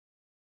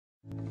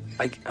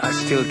I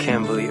still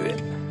can't believe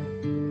it.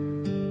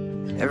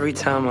 Every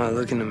time I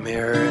look in the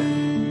mirror,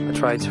 I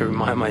try to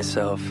remind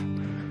myself,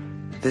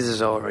 this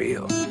is all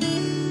real.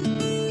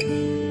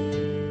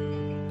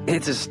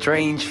 It's a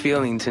strange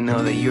feeling to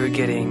know that you're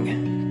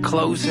getting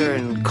closer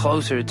and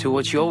closer to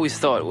what you always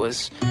thought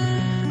was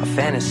a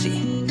fantasy.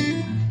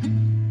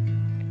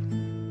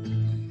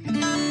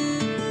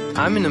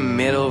 I'm in the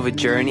middle of a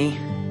journey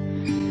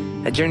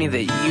that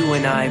you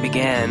and I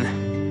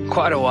began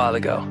quite a while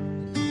ago.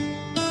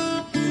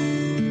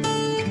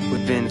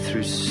 We've been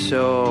through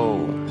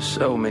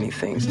so many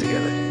things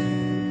together.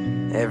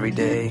 Every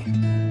day,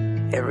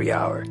 every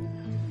hour.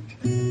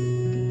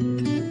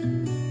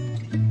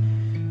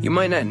 You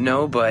might not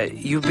know, but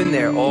you've been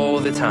there all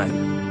the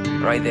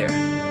time. Right there.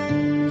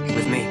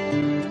 With me.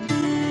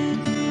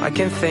 I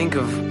can't think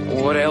of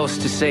what else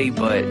to say,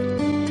 but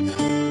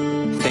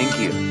thank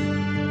you.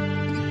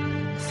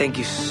 Thank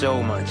you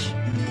so much.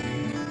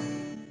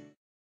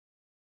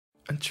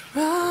 A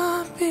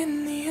drop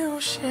in the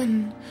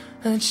ocean,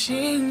 a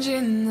change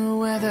in the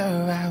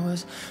weather. I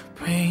was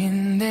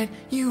praying that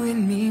you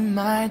and me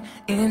might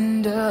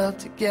end up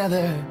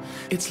together.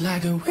 It's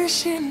like a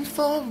wishing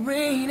for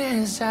rain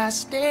as I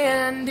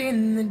stand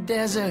in the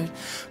desert,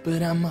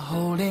 but I'm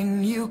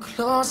holding you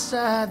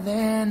closer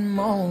than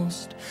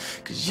most,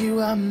 'cause you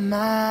are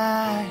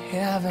my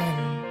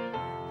heaven.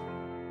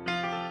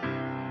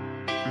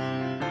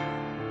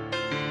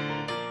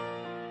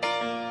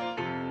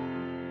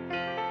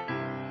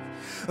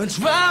 A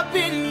drop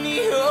in the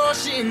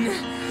ocean,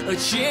 a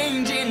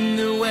change in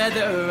the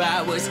weather.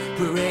 I was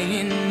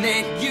praying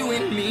that you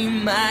and me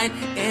might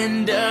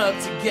end up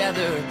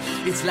together.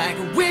 It's like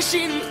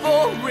wishing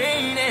for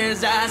rain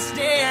as I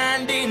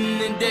stand in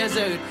the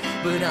desert,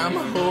 but I'm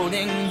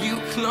holding you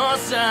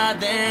closer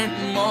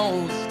than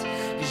most,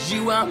 'cause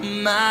you are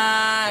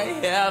my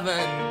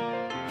heaven.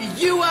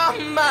 You are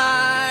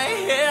my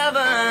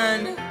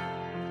heaven.